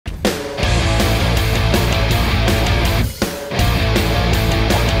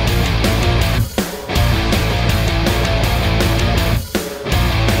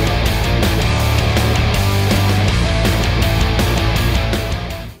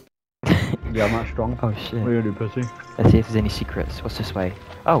Yeah, I'm not strong. Oh shit. What are you gonna do, pussy? Let's see if there's any secrets. What's this way?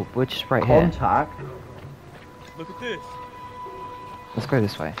 Oh, we're just right here. Contact? Look at this. Let's go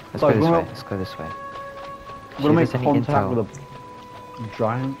this way. Let's So, go this we're way. not- Let's go this way. I'm gonna make See if there's any contact intel. with a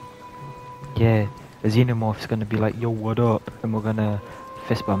giant. Yeah, the xenomorph's gonna be like, yo, what up? And we're gonna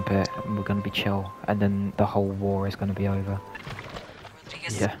fist bump it, and we're gonna be chill, and then the whole war is gonna be over.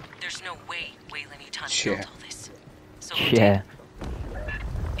 Rodriguez, Yeah. there's no way Weyland-Yutani Shit. built all this. So Yeah.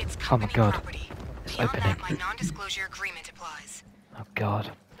 it's Oh my company god. property. It's Beyond opening. that, my non-disclosure agreement applies. Oh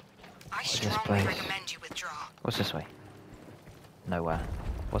god. I this strongly place? recommend you withdraw. What's this way? Nowhere.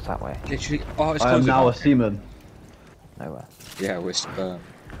 What's that way? Literally. Oh, it's I am closing now a up. seaman. Nowhere. Yeah, we're sperm.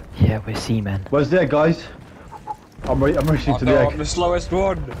 Yeah, we're seamen. Where's the egg, guys? I'm racing Oh, to the no, egg. I'm the slowest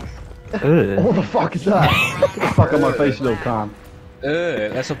one. What Ugh. the fuck is that? What the fuck on my face still can't.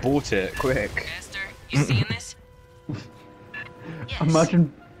 Let's abort it, quick. Esther, you seeing this? Yes.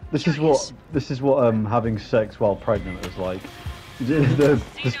 Imagine this is what having sex while pregnant is like. The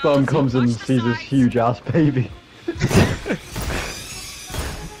sperm comes and sees this huge ass baby.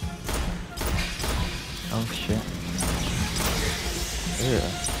 Oh shit. Ugh.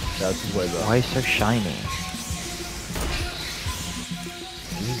 Yeah, this is way better. Why is it so shiny?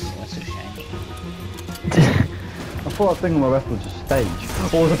 That's a shame. I thought that thing on my left was a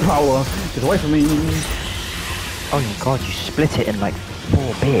stage. All the power is away from me. Oh my god, you split it in like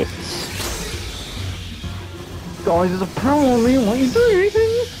 4 bits. Guys, there's a power on me. Why are you doing anything?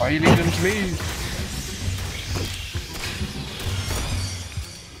 Why are you leaving them to me?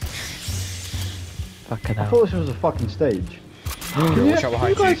 Fucking I hell. thought this was a fucking stage. Yeah, Can you, watch out can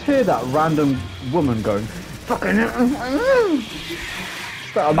behind you guys you. hear that random woman going, fucking Is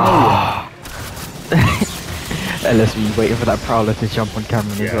that a million? Ah. Unless we waiting for that prowler to jump on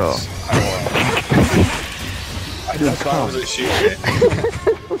camera as well. I just thought I wasn't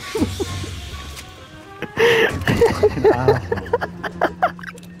shooting.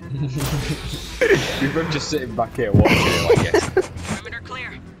 We're both just sitting back here watching it, I guess. Perimeter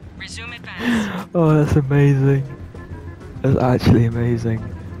clear. Resume advance. Oh, that's amazing. That's actually amazing.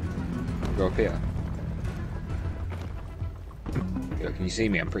 Go up here. Yo, can you see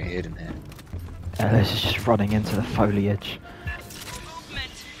me? I'm pretty hidden here. Ellis is just running into the foliage.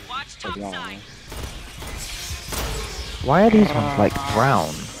 Movement. Watch top Hold on. side. Why are these ones like brown?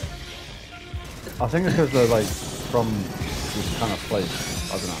 I think it's because they're like from this kind of place.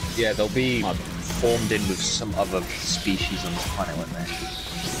 I don't know. Yeah, they'll be Odd. formed in with some other species on this planet, won't they?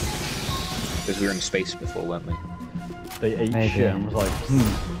 Because we were in space before, weren't we? They ate Maybe. shit and was like,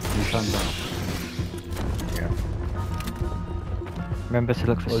 you turned down. Yeah. Remember to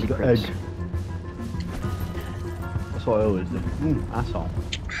look for Oh, it's got secrets. egg. That's what I always do. Asshole.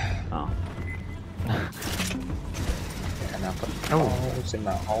 Oh. And now put Oh. holes in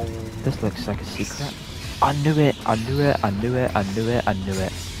that hole. This looks like a secret. I knew it, I knew it, I knew it, I knew it, I knew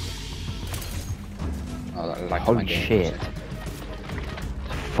it. Oh, that like Holy my game. shit.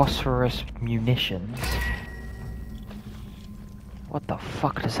 Phosphorus munitions. What the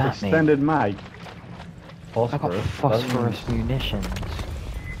fuck does that mean? Extended mag. I got Phosphorus. phosphorus munitions.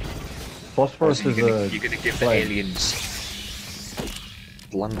 Phosphorus So is you're gonna give the flame. aliens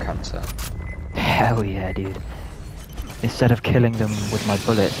lung cancer. Hell yeah, dude. Instead of killing them with my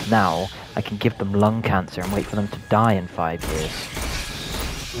bullets now, I can give them lung cancer and wait for them to die in 5 years.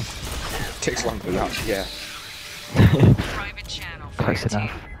 Takes longer than that, yeah. Private channel. Close Fireteam.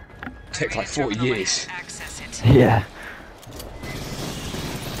 enough. Takes like 40 Terminal years. Access it. Yeah.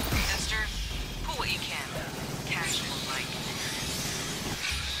 Esther, pull what you can. Casual like.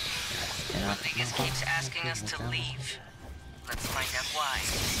 Rodriguez keeps asking us to leave. Let's find out why.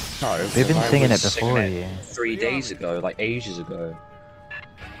 No, We've been I singing was it before singing you. it 3 days ago, like ages ago.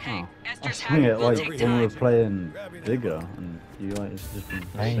 Hey, I Esther's sang it we'll like take when we were time. playing Bigger and you like it's just been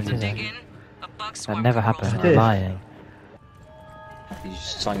Right, singing. it Dig is. in. A buck That swap never rolls happened. by. I'm lying. You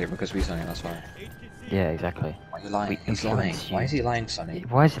just sang it because we sang it, that's why. Yeah, exactly. Why are you lying? We He's lying. influence you. Why is he lying, Sonny?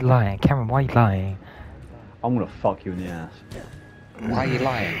 Why is he lying? Cameron, why are you lying? I'm gonna fuck you in the ass. Why are you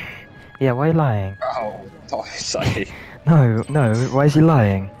lying? Yeah, why are you lying? Oh, Sonny. No, no, why is he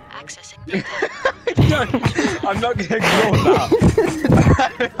lying? Accessing. I'm not gonna ignore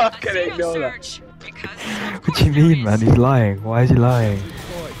that. I'm not gonna ignore that. Search, because What do you mean, man? He's lying. Why is he lying?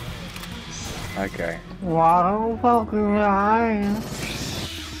 Okay. Why the fuck are you?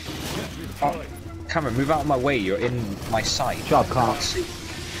 Oh, Cameron, move out of my way. You're in my sight. Shut up, can't. See.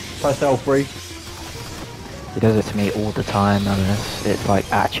 Press L3. He does it to me all the time, and it's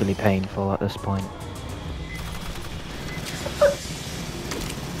like actually painful at this point.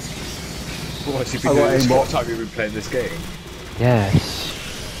 What, has he I been got doing this aimbot. whole time you've been playing this game? Yes.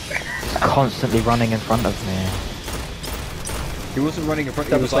 constantly running in front of me. He wasn't running in front.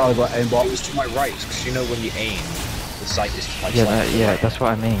 He was like, it was to my right, because you know when you aim, the sight is like Yeah, slightly to the right. that's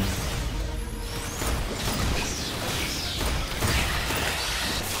what I mean.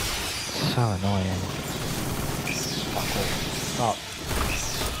 So annoying. Oh,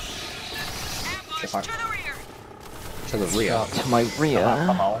 If I- to the rear. To my rear.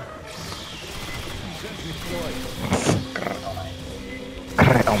 Come on.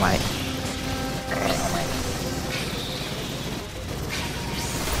 Oh mate.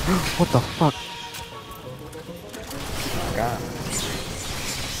 What the fuck? God.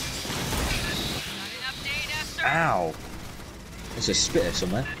 Ow! There's a spitter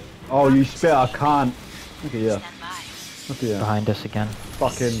somewhere. oh, you spit, I can't. Look at you. Stand by. Look at you. Behind us again.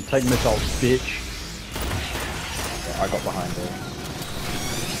 Fucking take missiles, bitch. I got behind her.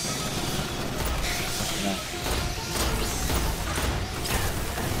 No.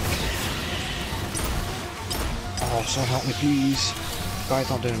 Oh, someone help me please. Guys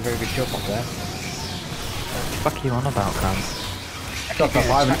not doing a very good job up there. Fuck you on about, Cam? Shut up, I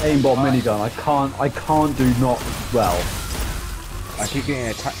have an aimbot minigun. I can't do not well. I keep getting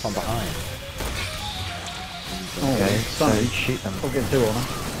attacked from behind. Okay, so Sonny, shoot them. I'll get two on them.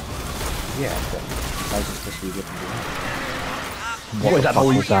 Yeah, but I was supposed to be looking behind. What is the that fuck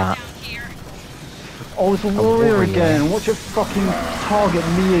noise? was that? Oh, it's a warrior warrior. again. Watch it fucking target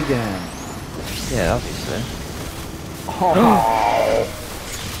me again. Yeah, obviously. Oh,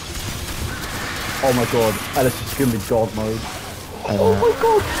 oh my god. Alice is gonna be god mode. Oh my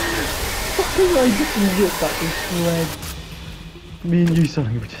god. Fucking I just ripped that to shreds. Me and you,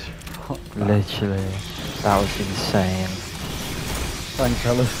 Sonny, were just fucked. Literally. That was insane. Thanks,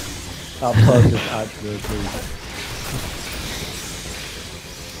 Alice. That perk is actually good.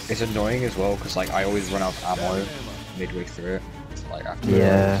 It's annoying as well because like I always run out of ammo midway through it. Like after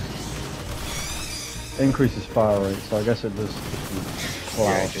Yeah. Increases fire rate, so I guess it just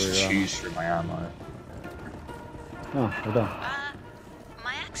yeah, just choose through my ammo. Oh, we're done.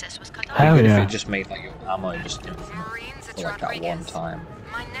 My access was cut off. Hell Even yeah. if it just made like your ammo just infinite Marines at for like that one Rodriguez. time.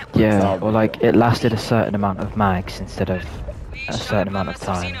 My network Yeah, or like it lasted a certain amount of mags instead of a certain amount of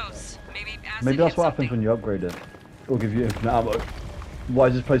time. Maybe that's what happens when you upgrade it. It'll give you infinite ammo. Why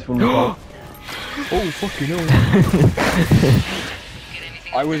is this place full of gold? Oh fucking hell!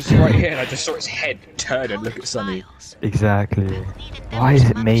 I was right here and I just saw his head turn and look at Sunny. Exactly. Why is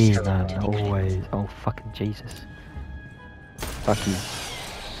it me, man? Always. Oh, fucking Jesus. Fuck you.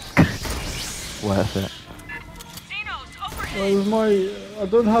 Worth it. Oh, I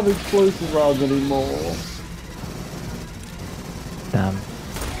don't have explosive rounds anymore. Damn.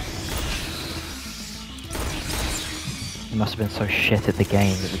 You must have been so shit at the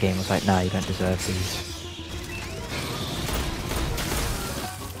game that the game was like, nah, you don't deserve these.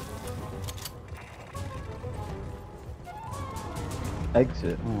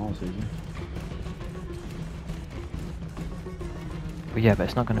 Exit? Oh, that was easy. But yeah, but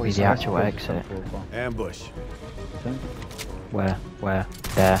it's not going to be the actual exit. Ambush. Where?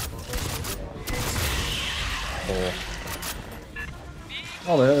 There.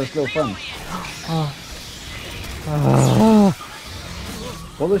 Oh, there's little friends.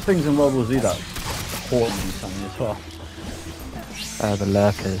 What are those things in World War Z that haunt you something as well? The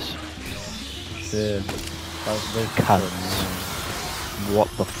lurkers. Yeah. Those Cunts. What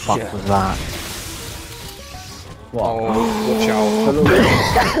the fuck Yeah. was that? What? Oh, watch out!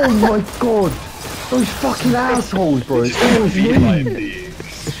 Oh my god! Those fucking assholes, bro! It's always me!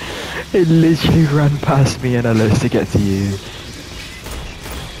 It literally ran past me and Alice to get to you.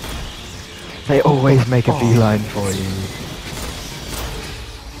 They always make a beeline for you.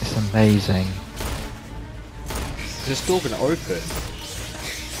 It's amazing. Is this door gonna open?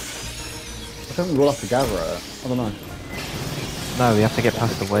 I think we'll have to gather at it. I don't know. No, we have to get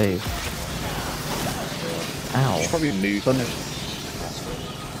past the wave. It's Ow. probably new. Sonny,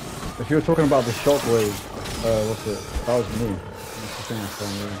 if you were talking about the shockwave, what's it? That was me. That's the thing I was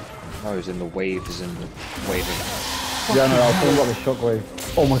saying, No, it's in the wave. Is in the wave. yeah, no, I was talking about the shockwave.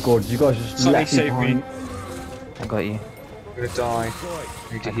 Oh my god, you guys just Sonny, left me save me. behind. I got you. I'm gonna die.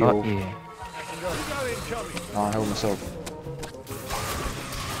 I need to I heal. got you. Oh, I heal myself.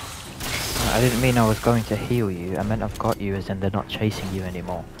 I didn't mean I was going to heal you. I meant I've got you as in they're not chasing you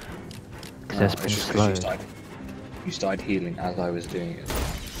anymore. Because No, they're it's being just 'cause slow. you started healing as I was doing it.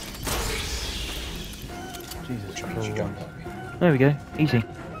 Jesus Which means you jumped Christ. on me. There we go. Easy.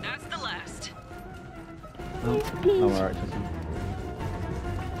 That's the last. No, alright,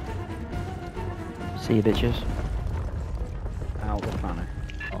 just... See you, bitches. Ow, the planner.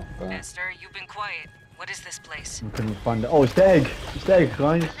 Oh, well. Esther, you've been quiet. What is this place? We couldn't find it. Oh, it's the egg! It's the egg,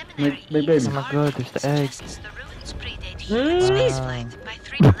 guys! preliminary Make ease babies. Oh my god, there's the egg. suggests the ruins predate human spaceflight by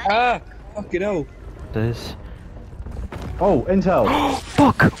 3 millennia. Ah! Fucking hell. There's... Oh, intel.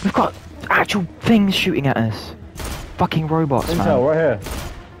 Fuck! We've got actual things shooting at us. Fucking robots, Intel, man. right here.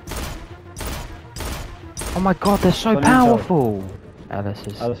 Oh my god, they're so Got an intel. powerful! Alice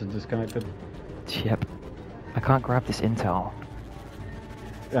is... Alice is disconnected. Yep. I can't grab this intel.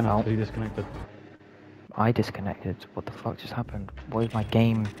 Yeah, no, Oh. he disconnected. I disconnected. What the fuck just happened? What is my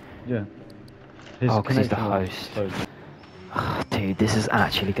game? Yeah. His Oh, 'cause he's the connection was host. closed. Dude, this is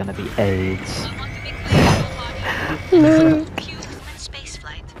actually gonna be AIDS. I want to be clear, human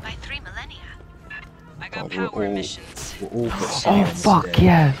spaceflight by 3 millennia. I got God, we're power all- emissions. We're all but Oh science fuck, today.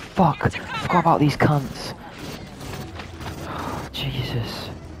 yeah, fuck. Forgot about these cunts. Jesus.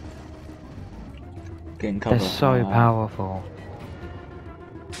 Getting cover. They're so now. powerful.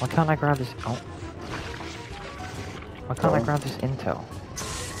 Why can't I grab this? Oh. Why can't I grab this intel?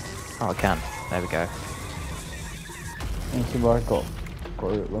 Oh, I can. There we go. Let's see where I got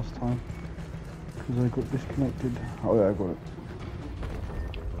it last time. Because I got disconnected. Oh yeah, I got it.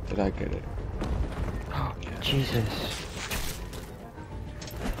 Did I get it? Jesus.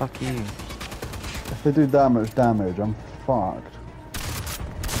 Fuck you. If they do damage, I'm fucked.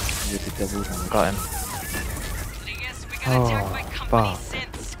 You did double damage. Got him. Yes, we Oh, got attacked by company fuck.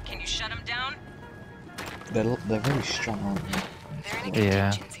 synths. Can you shut them down? They're very strong, aren't they? They're in a Yeah.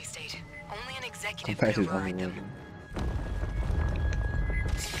 contingency state. Only an executive Compared to can the other override them. one.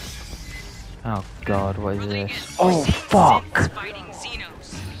 Oh god, what is Rodriguez, this? we're Oh seeing fuck! synths fighting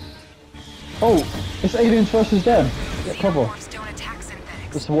Xenos. Oh, it's aliens versus them. Get cover. Xenomorphs don't attack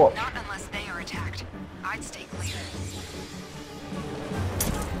synthetics. It's what? Not unless they are attacked. I'd stay clear.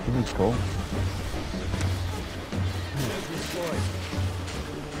 This is cool.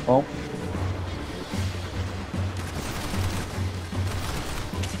 Oh.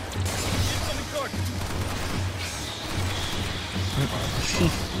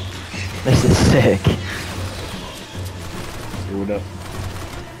 This is sick. Order.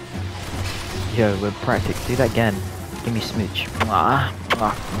 Yo, we're practic. Do that again. Give me a smooch. Mwah,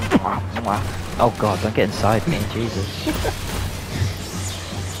 mwah, mwah, mwah. Oh god, don't get inside me, Jesus.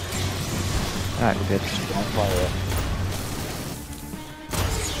 Alright, we're good. On fire.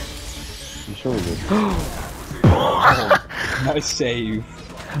 You sure we did? Nice save.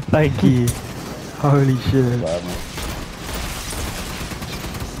 Thank you. Holy shit. Whatever.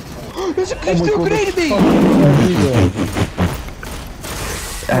 There's a Oh cliff my still god, grenaded there's me! fucking everywhere.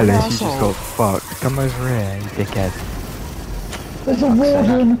 Alice, you just asshole. got fucked. Come over here, you dickhead. There's a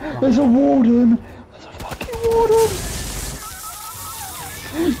warden! There's a warden! There's a fucking warden!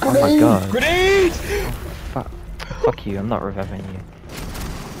 Oh my god. Grenade! Fuck you, I'm not reviving you.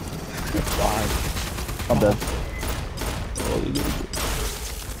 I'm dead.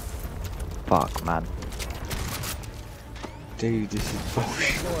 Fuck, man. Dude, this is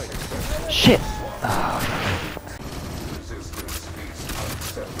bullshit. Shit!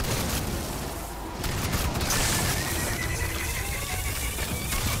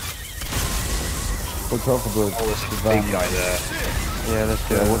 Watch out for the Big guy there. Yeah, let's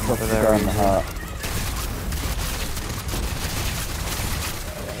do Yeah, it. watch out for the There guy in he the is. hat.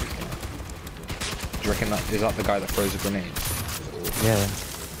 Do you reckon that is that the guy that throws a grenade? Yeah.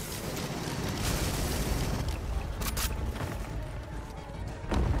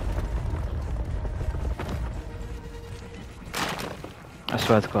 I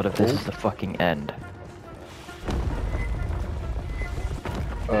swear to god if this is the fucking end.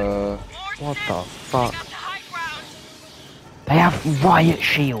 What the fuck? Up to high ground. They have riot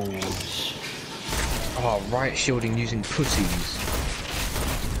shields! Oh, riot shielding using pussies.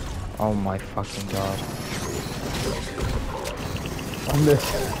 Oh my fucking god. On this.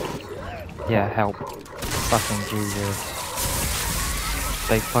 Yeah, help. Fucking Jesus.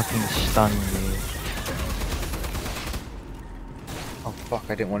 They fucking stun you. Oh fuck,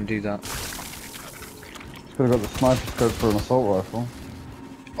 I didn't want to do that. Could have got the sniper scope for an assault rifle.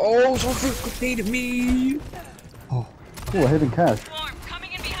 Oh, someone threw a grenade at me! Oh, a hidden cache. Swarm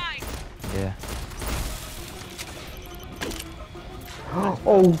coming in behind. Yeah.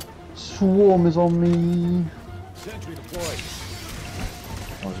 Oh, swarm is on me. That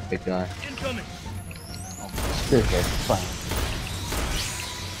was a big guy. Seriously, fine.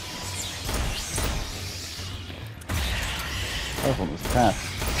 That one was cache.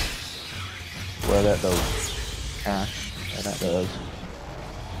 Where that goes. Cash. Yeah, that There it is.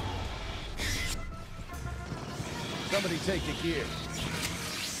 Somebody take the gear.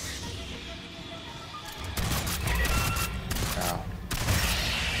 Ow.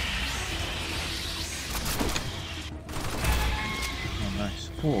 Oh, nice.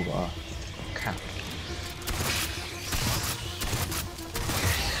 Oh, got a cat.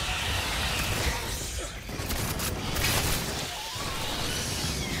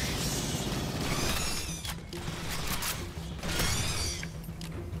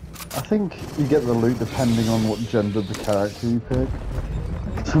 I think you get the loot depending on what gender the character you pick.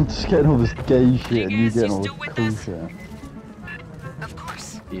 I'm just getting all this gay shit and you getting all this cool shit. Of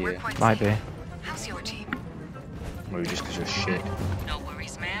course. Yeah. We're quite Might safe. be. How's your team? Maybe just because you're shit. No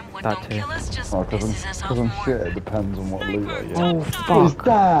worries, ma'am. What That don't too. kill us just Oh, because pisses us off I'm more. shit, it depends on what loot I get. Oh What is fuck!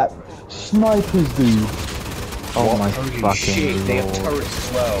 that? Snipers, dude! Oh my Holy fucking shit, they have lord! turrets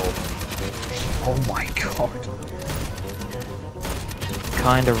as well. Oh my god.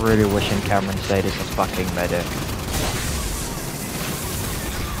 Kinda really wishing Cameron stayed as a fucking medic.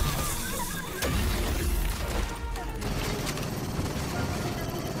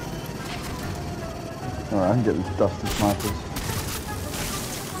 Alright, I can get these dusty snipers.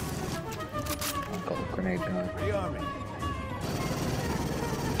 I've got a grenade gun.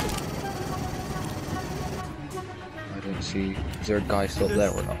 I don't see. Is there a guy still up there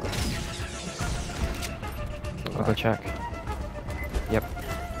or not? I'll go check. Yep.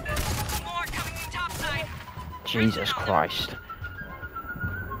 More coming in topside. Jesus Christ.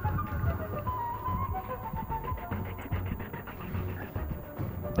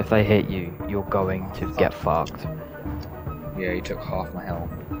 If they hit you, you're going to get fucked. Yeah, he took half my health.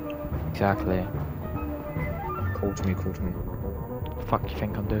 Exactly. Call to me, call to me. Fuck do you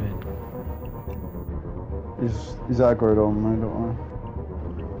think I'm doing? He's aggroed on me, don't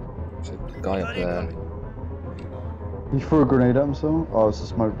There's a guy up there. worry. He threw a grenade at himself? Oh, it's a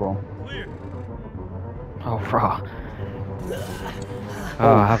smoke bomb. Oh, rah.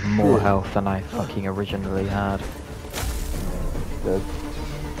 Oh, I have more shit. health than I fucking originally had. Dead.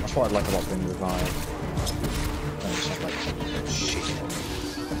 That's what I like about being revived. Oh, it's just like, shit.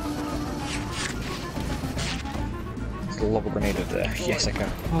 There's a lob a grenade up there. Yes, I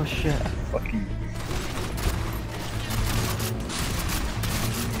can. Oh shit. Fuck you.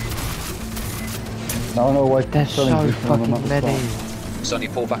 Now I know why There's so Sonny's pushing on them fucking at the many. start. Sonny,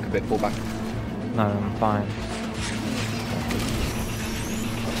 pull back a bit, pull back. No, I'm fine.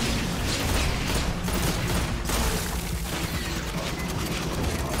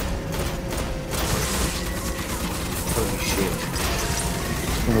 Holy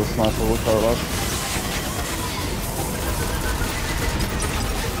shit. Little sniper, what's that like?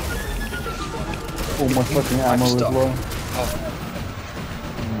 Oh, my fucking ammo is stuck. low.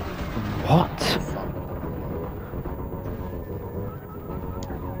 What?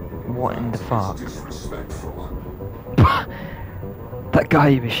 What in the fuck? That guy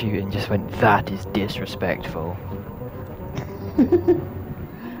you were shooting just went, that is disrespectful.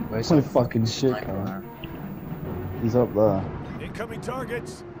 Where's So the fucking shit, sniper, man. man? He's up there. Incoming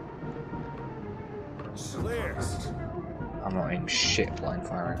targets. Clear. I'm not aiming shit blind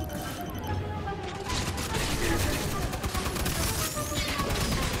firing.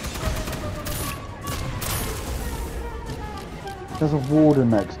 There's a warden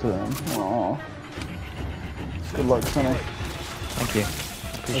next to him. Aww. Good luck, Sonny. Thank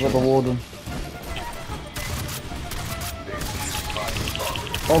you. I got the warden.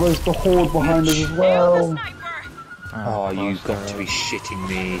 Oh, there's the horde behind us as Nail the well. sniper. Oh, you've fuck, got to be shitting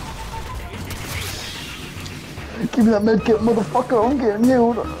me. Give me that medkit, motherfucker. I'm getting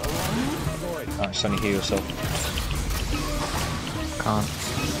healed. Alright, Sonny, heal yourself. Can't.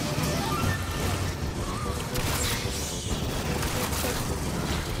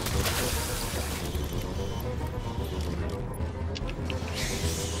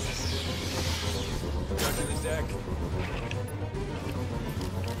 Gun to the deck.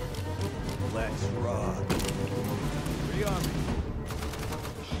 Let's rock. Rearm.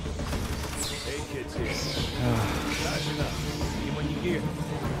 Hey kids here. Charging up. See you when you gear.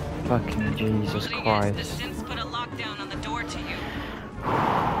 Fucking Jesus Thing is, the Christ. synths put a lockdown on the door to you.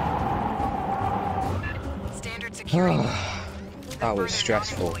 Standard security. That was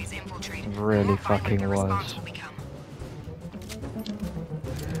stressful. Really fucking was.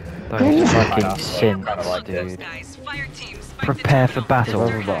 I Those fucking kinda synths, like this. dude. Guys, Fireteam, spike the Prepare for terminal. battle.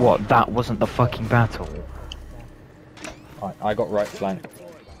 Everybody. What, that wasn't the fucking battle? Alright, I got right flank.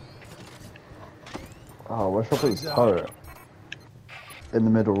 Oh, where should I put this turret? In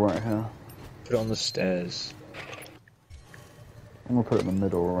the middle right here. Put it on the stairs. I'm gonna put it in the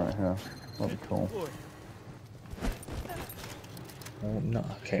middle right here. That'd be cool. Oh, no.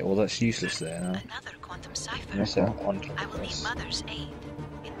 Okay, well that's useless there now. Another quantum cipher. Unless they're on top I of will need this. Mother's aid.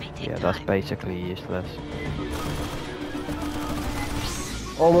 It may take Yeah, time. that's basically useless.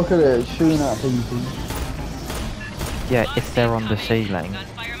 Oh, look at it. It's shooting at people. Yeah, if they're on the ceiling.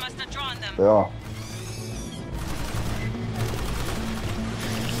 Gunfire must have drawn them. They are.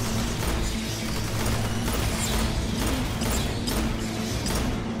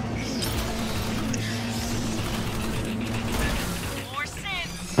 More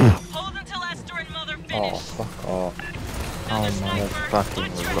sins. Hold until Esther and Mother Oh, finish. fuck off. Oh my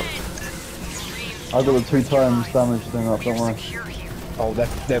fucking lord. I got the 2 times damage thing up, don't worry. Oh,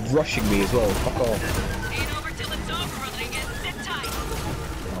 they're rushing me as well. Fuck off. Ain't over till it's over, Rodriguez. Sit tight.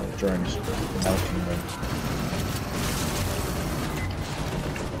 Oh, the drones. Melting them.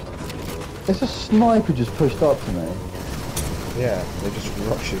 It's a sniper just pushed up to me. Yeah, they're just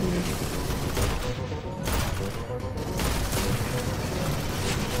rushing me.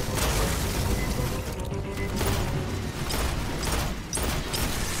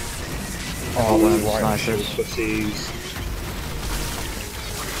 Oh, one of the right, snipers. pussies.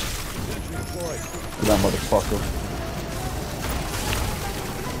 That motherfucker.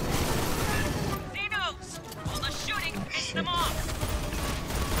 Xenos! All the shooting pissed them off.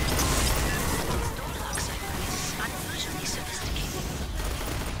 Unusually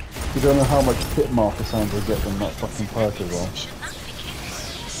sophisticated. You don't know how much hit marker sounds will get from that fucking perk as well. Should not be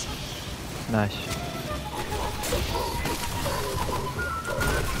careless. Nice.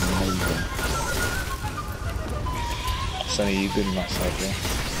 Amazing. Sonny, you good in that side, yeah?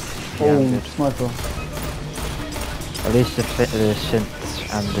 Yeah, I'm Oh, good. sniper. At least the synths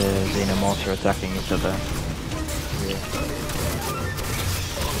and the xenomorphs are attacking each other.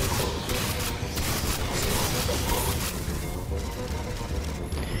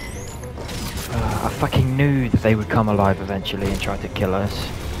 I fucking knew that they would come alive eventually and try to kill us.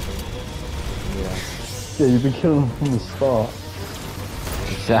 Yeah, you've been killing them from the start.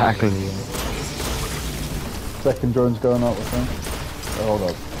 Exactly. Second drone's going up, I think. Oh, hold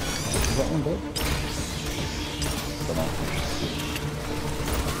up. Is that one dead?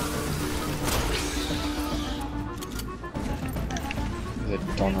 There's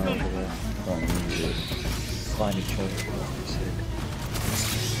a Donna over there. Don't need it. Find each other.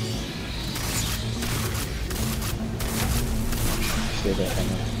 See that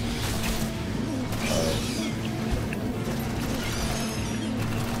Emma.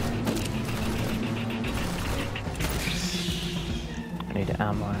 I need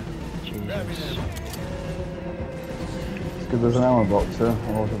ammo. Jesus. It's good there's an ammo box here.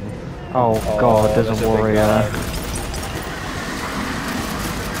 Oh god, there's a big warrior. guy.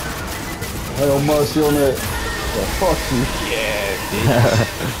 Hail mercy on it. Yeah, fuck you. Yeah,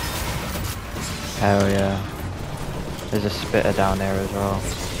 Hell yeah. There's a spitter down there as well.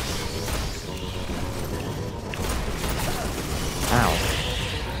 Ow.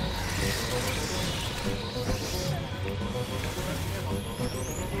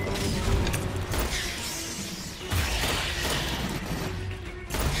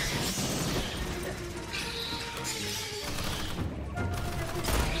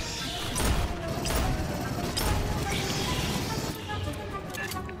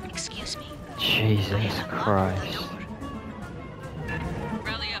 Excuse me. Jesus Christ.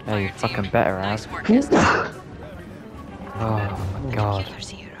 Rally up, Hey, you Fireteam. fucking better Nice have. work, Esther. Oh my god. Killers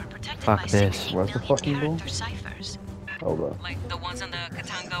here are protected Fuck by this. 16 Where's the million fucking ball? character ciphers. Hold up. Like the ones on the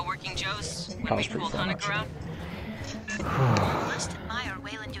Katanga Working Joes when That we was pretty pulled fun, Hanukkah out. Must admire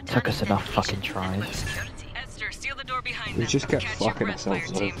Wayland Yutani's Took us enough dedication fucking to tries. network security. Esther, seal the door behind We them. just kept Catch your fucking breath,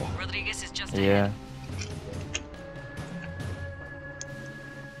 ourselves Fireteam. over. Rodriguez is just Yeah. ahead.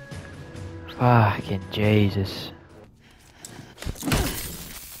 Fucking Jesus.